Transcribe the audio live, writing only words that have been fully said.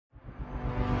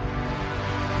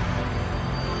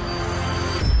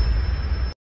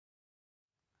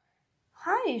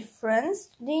Hi friends,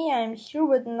 today I'm here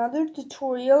with another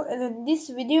tutorial, and in this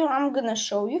video I'm gonna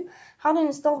show you how to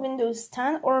install Windows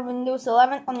 10 or Windows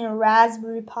 11 on your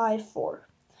Raspberry Pi 4.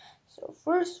 So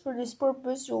first, for this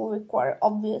purpose you'll require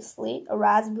obviously a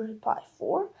Raspberry Pi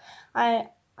 4. I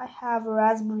have a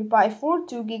Raspberry Pi 4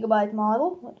 2GB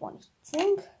model with one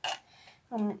heatsink.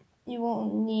 You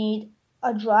will need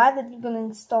a drive that you're gonna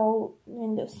install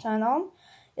Windows 10 on.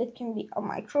 It can be a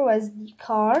micro SD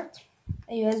card,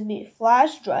 a USB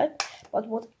flash drive, but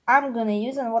what I'm gonna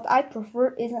use and what I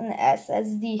prefer is an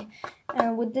SSD,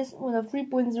 and with a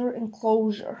 3.0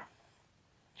 enclosure.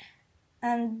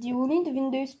 And you will need a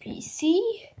Windows PC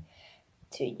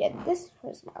to get this.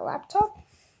 Here's my laptop,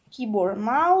 keyboard,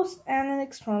 mouse, and an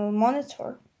external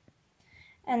monitor.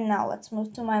 And now let's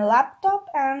move to my laptop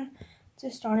and to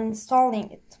start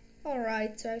installing it.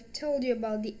 Alright, so I've told you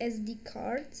about the SD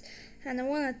cards, and I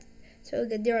want to tell you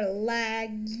that they're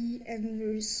laggy and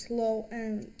very slow,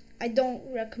 and I don't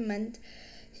recommend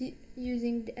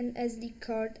using an SD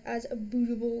card as a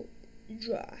bootable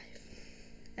drive.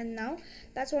 And now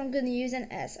that's why I'm going to use an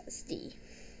SSD,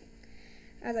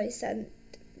 as I said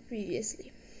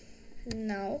previously.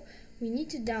 Now we need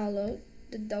to download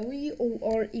the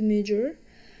WOR imager.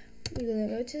 We're gonna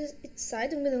go to its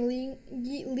site. I'm gonna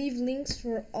leave links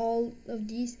for all of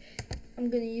these. I'm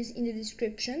gonna use in the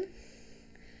description.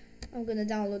 I'm gonna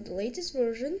download the latest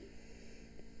version,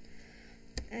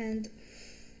 and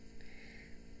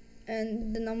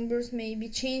the numbers may be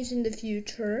changed in the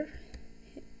future.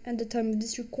 And the time of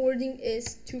this recording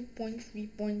is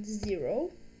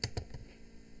 2.3.0.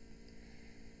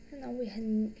 And now we're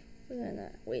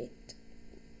gonna wait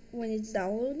when it's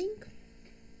downloading.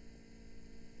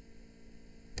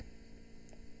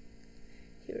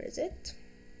 Here is it.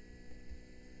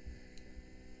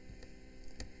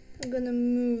 I'm gonna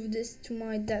move this to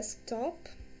my desktop,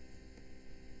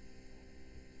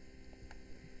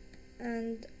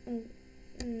 and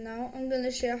now I'm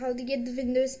gonna show you how to get the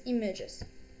Windows images.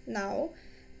 Now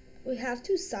we have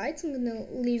two sites. I'm gonna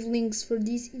leave links for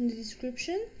these in the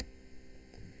description.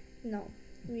 Now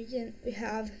we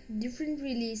have different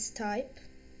release type,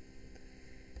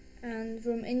 and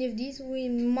from any of these we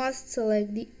must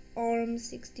select the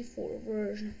ARM64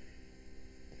 version.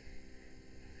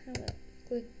 I'm gonna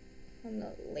click on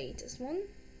the latest one.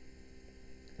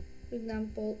 For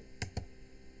example,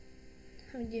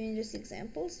 I'm giving just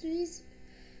examples to these.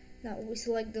 Now we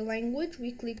select the language,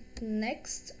 we click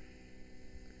next.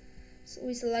 So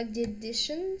we select the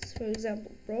editions, for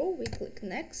example Pro, we click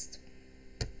next.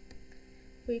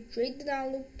 We create the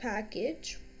download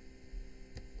package.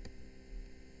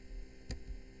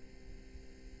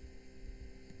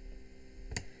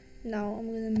 Now I'm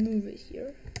gonna move it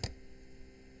here.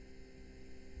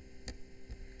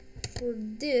 For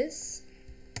this,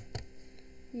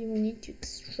 you will need to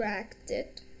extract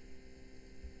it.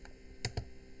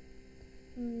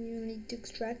 And you need to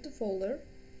extract the folder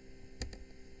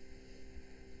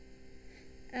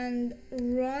and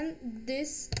run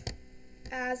this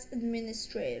as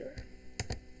administrator.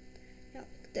 Yeah,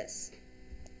 like this.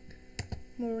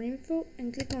 More info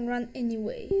and click on run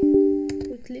anyway.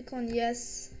 We click on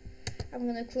yes. I'm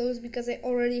gonna close because I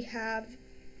already have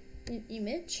an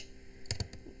image.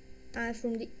 And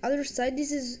from the other side,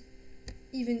 this is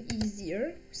even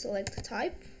easier. Select the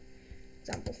type,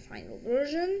 example final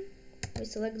version. We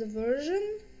select the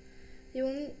version. You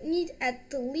will need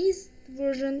at least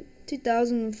version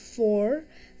 2004.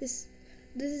 This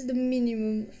is the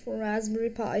minimum for Raspberry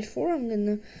Pi 4.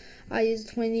 I use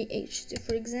 20H2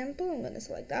 for example. I'm gonna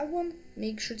select that one.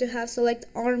 Make sure to have select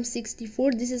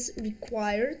ARM64. This is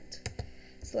required.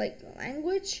 Select the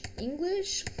language,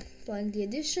 English. Select the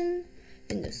edition,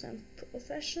 Windows 10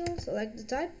 Professional. Select the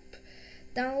type.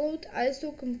 Download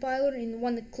ISO compiler in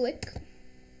one click.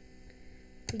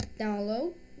 We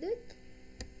download it.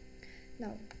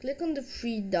 Now click on the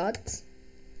three dots.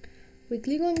 We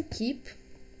click on keep,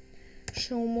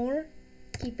 show more,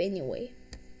 keep anyway.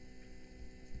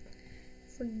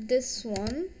 For this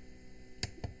one,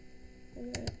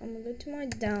 I'm gonna go to my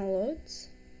downloads.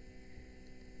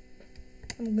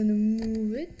 I'm gonna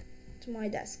move it to my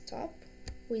desktop.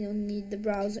 We don't need the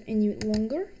browser any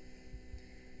longer.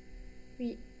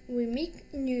 We make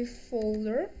a new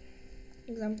folder,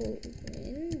 example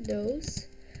Windows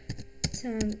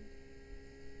 10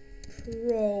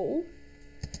 Pro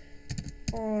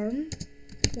ARM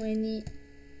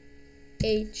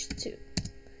 20H2,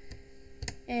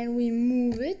 and we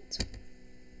move it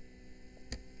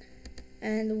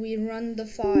and we run the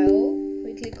file.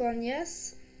 We click on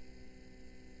yes,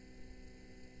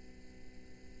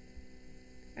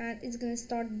 and it's gonna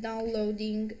start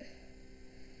downloading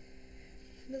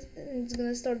it's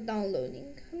gonna start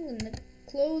downloading. I'm gonna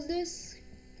close this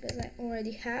because I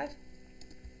already have.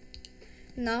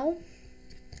 Now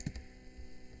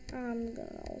I'm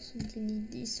gonna also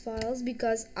delete these files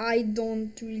because I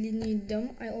don't really need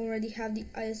them. I already have the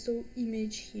ISO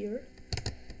image here.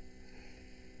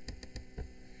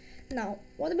 Now,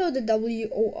 what about the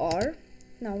WOR?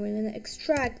 Now we're gonna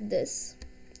extract this.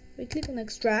 We click on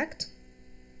extract.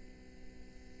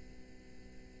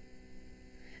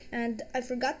 And I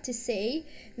forgot to say,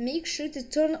 make sure to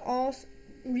turn off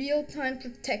real-time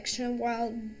protection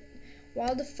while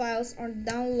the files are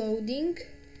downloading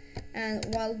and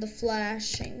while the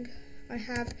flashing. I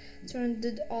have turned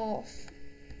it off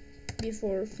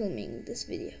before filming this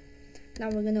video. Now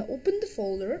we're gonna open the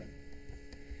folder.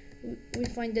 We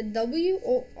find the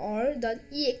WOR.exe,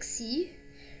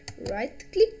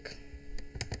 right click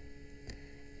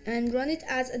and run it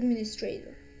as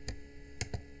administrator.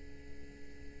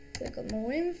 Click on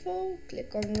more info,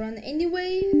 click on run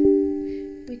anyway,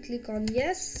 we click on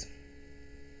yes,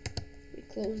 we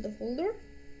close the folder,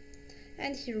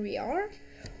 and here we are.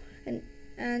 And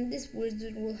this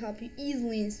wizard will help you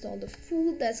easily install the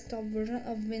full desktop version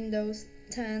of Windows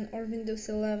 10 or Windows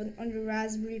 11 on your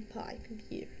Raspberry Pi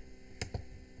computer.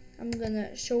 I'm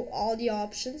gonna show all the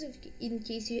options in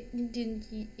case you didn't,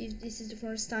 if this is the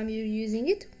first time you're using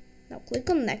it. Now click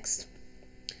on next.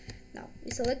 Now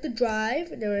we select the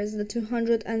drive. There is the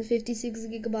 256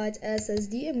 GB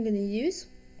SSD I'm gonna use,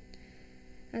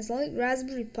 and select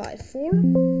Raspberry Pi 4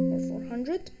 or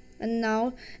 400. And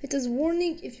now it is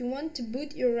warning, if you want to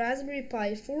boot your Raspberry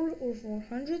Pi 4 or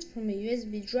 400 from a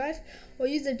USB drive or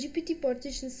use the GPT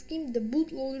partition scheme, the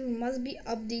bootloader must be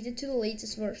updated to the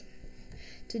latest version.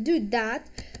 To do that,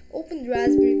 open the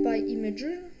Raspberry Pi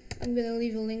imager. I'm gonna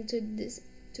leave a link to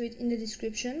it in the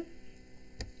description.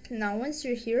 Now once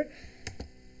you're here,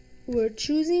 we're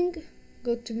choosing,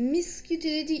 go to MISC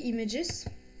Utility Images,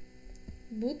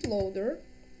 bootloader,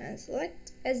 and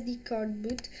select SD card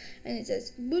boot, and it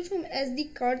says boot from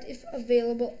SD card if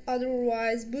available,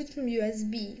 otherwise boot from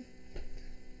USB.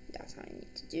 That's how you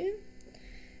need to do.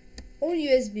 Or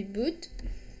USB boot.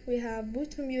 We have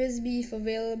boot from USB if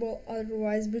available,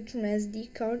 otherwise boot from SD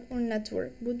card, or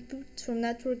network. Boot from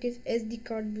network if SD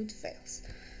card boot fails.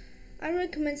 I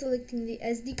recommend selecting the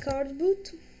SD card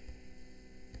boot.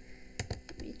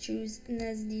 We choose an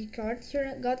SD card. Here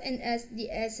I got the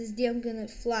SSD. I'm gonna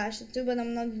flash it too, but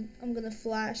I'm gonna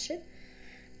flash it.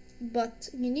 But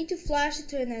you need to flash it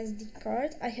to an SD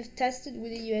card. I have tested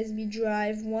with a USB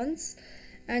drive once,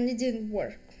 and it didn't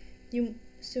work.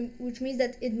 Which means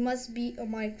that it must be a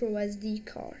micro SD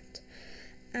card.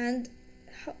 And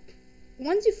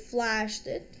once you flashed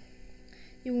it,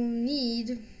 you will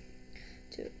need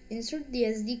to insert the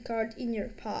SD card in your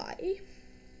Pi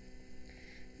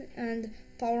and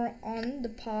power on the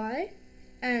Pi.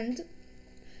 And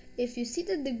if you see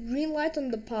that the green light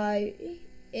on the Pi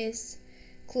is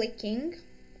clicking,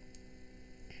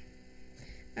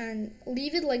 and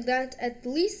leave it like that at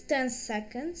least 10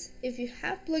 seconds. If you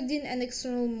have plugged in an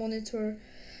external monitor,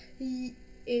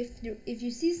 if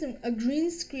you see a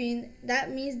green screen, that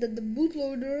means that the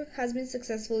bootloader has been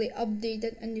successfully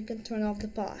updated and you can turn off the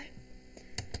Pi.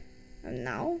 And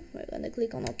now we're gonna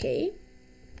click on OK.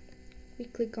 We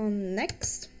click on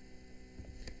next.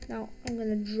 Now I'm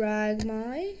gonna drag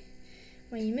my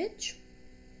image.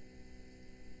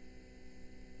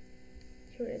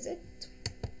 Here is it.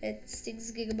 It's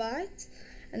 6 GB,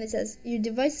 and it says your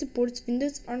device supports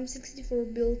Windows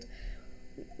ARM64 build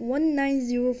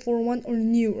 19041 or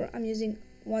newer. I'm using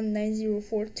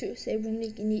 19042, so it won't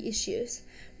make any issues.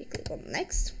 We click on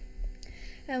next.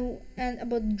 And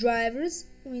about drivers,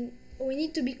 we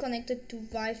need to be connected to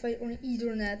Wi-Fi or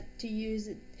Ethernet to use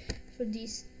it for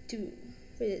these two,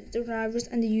 for the drivers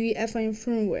and the UEFI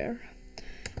firmware.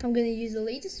 I'm gonna use the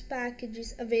latest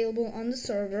packages available on the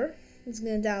server. It's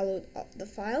going to download the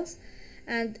files,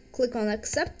 and click on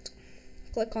accept,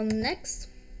 click on next,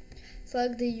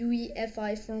 select the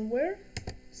UEFI firmware,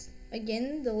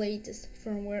 again the latest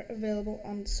firmware available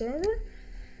on the server.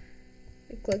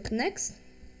 We click next.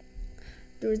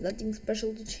 There is nothing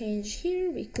special to change here.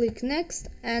 We click next,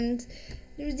 and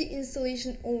there's the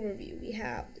installation overview. We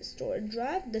have the storage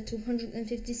drive, the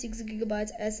 256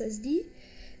 GB SSD,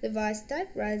 device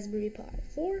type Raspberry Pi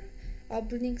 4,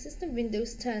 operating system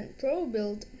Windows 10 Pro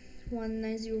build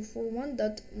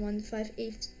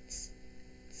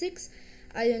 19041.1586.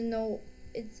 I don't know,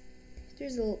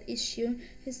 there's a little issue.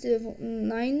 Instead of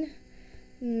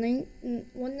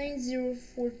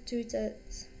 19042, it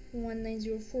says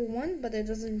 19041, but it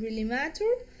doesn't really matter.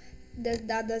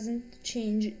 That doesn't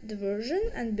change the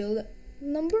version and build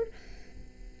number.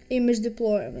 image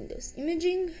deployer, Windows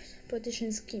imaging,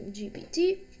 partition scheme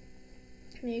GPT.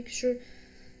 Make sure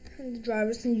the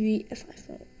drivers and UEFI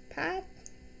from path,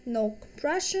 no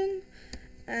compression,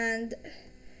 and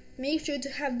make sure to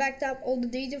have backed up all the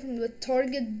data from the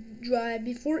target drive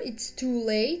before it's too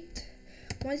late.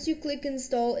 Once you click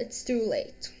install, it's too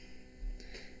late.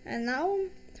 And now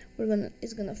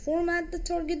it's gonna format the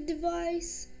target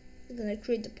device. It's gonna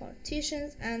create the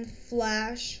partitions and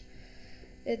flash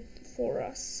it for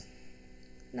us.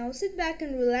 Now sit back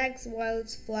and relax while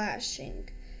it's flashing,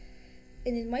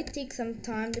 and it might take some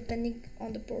time depending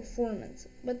on the performance,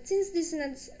 but since this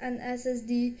is an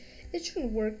SSD, it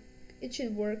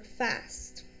should work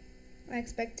fast. I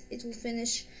expect it will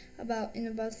finish in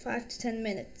about 5 to 10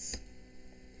 minutes.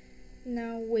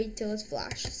 Now wait till it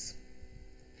flashes.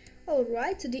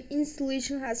 Alright, so the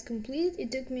installation has completed.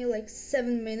 It took me like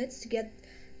 7 minutes to get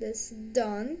this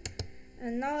done,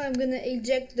 and now I'm gonna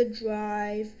eject the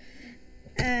drive,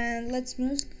 and let's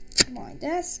move to my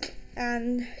desk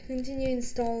and continue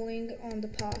installing on the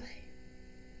Pi.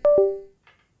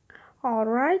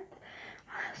 Alright,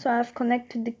 so I've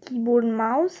connected the keyboard and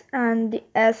mouse and the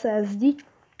SSD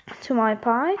to my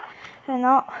Pi, and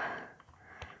now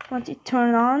once you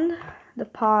turn on the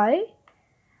Pi,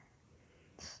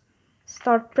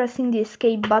 start pressing the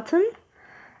escape button,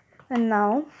 and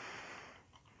now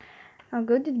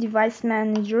go to device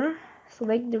manager,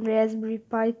 select the Raspberry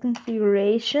Pi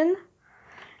configuration.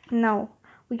 Now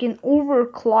we can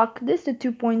overclock this to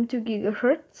 2.2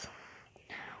 gigahertz.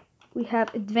 We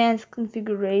have advanced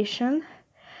configuration.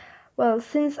 Well,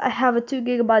 since I have a 2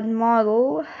 GB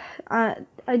model, I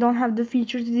don't have the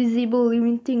feature to disable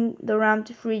limiting the RAM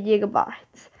to 3 GB.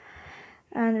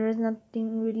 And there is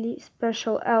nothing really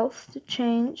special else to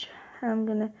change. I'm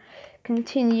gonna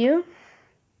continue,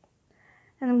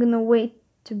 and I'm gonna wait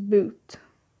to boot.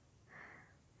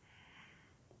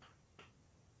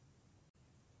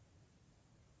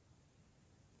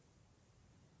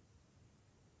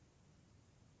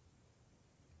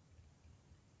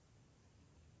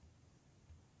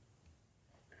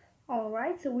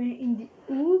 Alright, so we're in the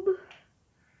OOB,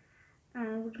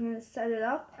 and we're gonna set it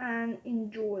up and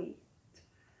enjoy.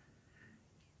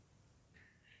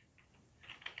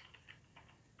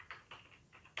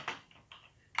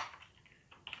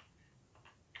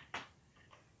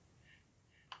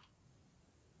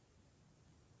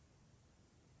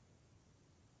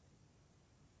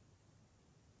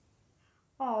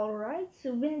 Alright,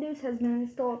 so Windows has been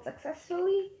installed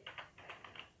successfully,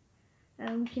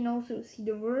 and we can also see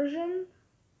the version,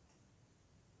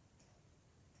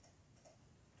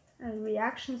 and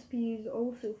reaction speed is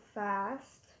also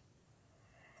fast.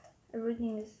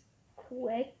 Everything is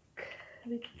quick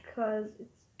because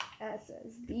it's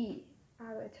SSD,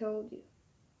 as I told you.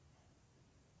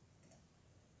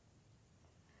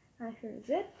 And here's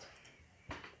it.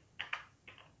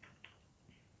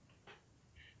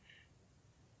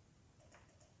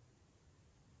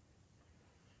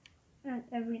 And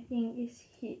everything is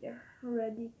here,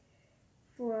 ready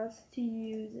for us to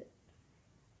use it.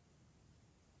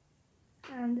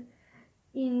 And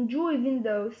enjoy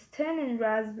Windows 10 and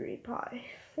Raspberry Pi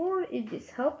 4. If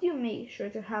this helped you, make sure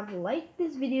to have liked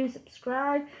this video,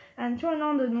 subscribe, and turn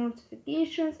on the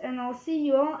notifications, and I'll see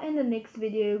you all in the next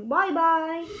video. Bye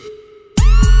bye!